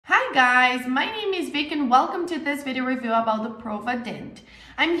Hi guys, my name is Vic and welcome to this video review about the Provident.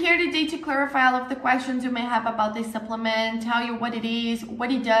 I'm here today to clarify all of the questions you may have about this supplement, tell you what it is,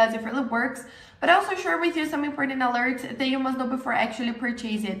 what it does, if it really works, but also share with you some important alerts that you must know before actually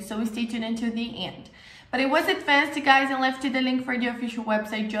purchase it, so stay tuned until the end. But it was advanced guys, and left the link for the official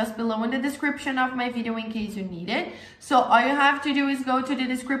website just below in the description of my video in case you need it. So all you have to do is go to the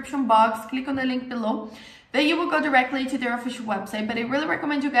description box, click on the link below. Then you will go directly to their official website, but I really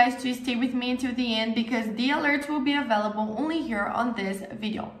recommend you guys to stay with me until the end because the alerts will be available only here on this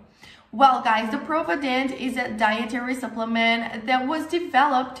video. Well guys, the Provident is a dietary supplement that was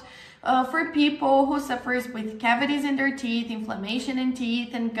developed for people who suffers with cavities in their teeth, inflammation in teeth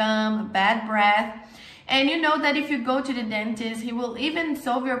and gum, bad breath. And you know that if you go to the dentist, he will even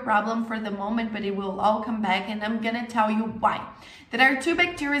solve your problem for the moment, but it will all come back, and I'm gonna tell you why. There are two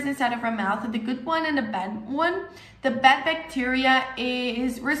bacteria inside of our mouth, the good one and the bad one. The bad bacteria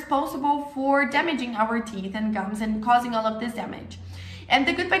is responsible for damaging our teeth and gums and causing all of this damage. And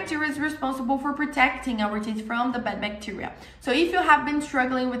the good bacteria is responsible for protecting our teeth from the bad bacteria. So if you have been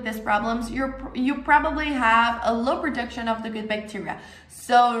struggling with these problems, you probably have a low production of the good bacteria.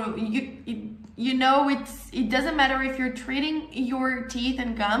 So you know it doesn't matter if you're treating your teeth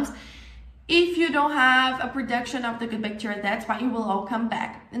and gums. If you don't have a production of the good bacteria, that's why it will all come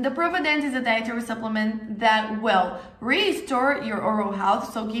back. And the Provident is a dietary supplement that will restore your oral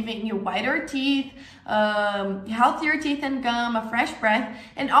health, so giving you whiter teeth, healthier teeth and gum, a fresh breath,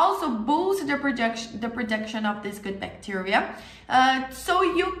 and also boost the production of this good bacteria, so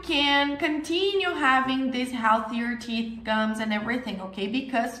you can continue having these healthier teeth, gums, and everything, okay?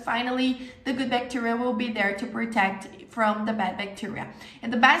 Because finally, the good bacteria will be there to protect from the bad bacteria.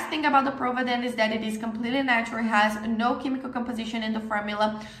 And the best thing about the Provident is that it is completely natural, it has no chemical composition in the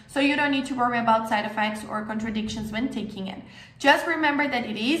formula, so you don't need to worry about side effects or contradictions when taking it. Just remember that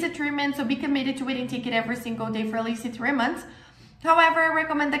it is a treatment, so be committed to it and take it every single day for at least 3 months. However, I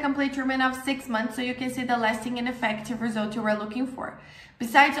recommend the complete treatment of 6 months so you can see the lasting and effective result you are looking for.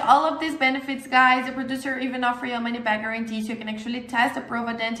 Besides all of these benefits, guys, the producer even offers you a money-back guarantee, so you can actually test the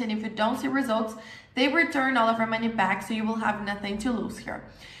Provident, and if you don't see results, they return all of your money back, so you will have nothing to lose here.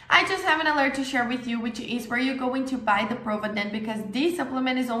 I just have an alert to share with you, which is where you're going to buy the Provident, because this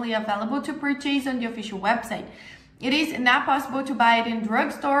supplement is only available to purchase on the official website. It is not possible to buy it in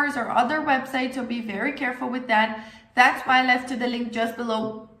drugstores or other websites, so be very careful with that. That's why I left the link just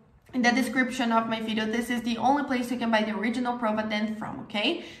below in the description of my video. This is the only place you can buy the original Provident from,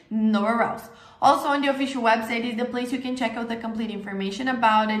 okay? Nowhere else. Also on the official website is the place you can check out the complete information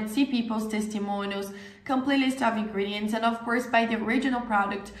about it, see people's testimonials, complete list of ingredients, and of course buy the original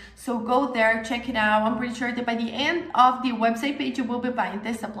product. So go there, check it out. I'm pretty sure that by the end of the website page, you will be buying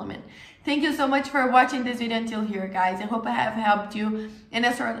this supplement. Thank you so much for watching this video until here, guys. I hope I have helped you and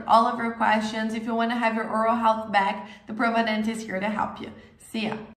answered all of your questions. If you want to have your oral health back, the Provident is here to help you. See ya.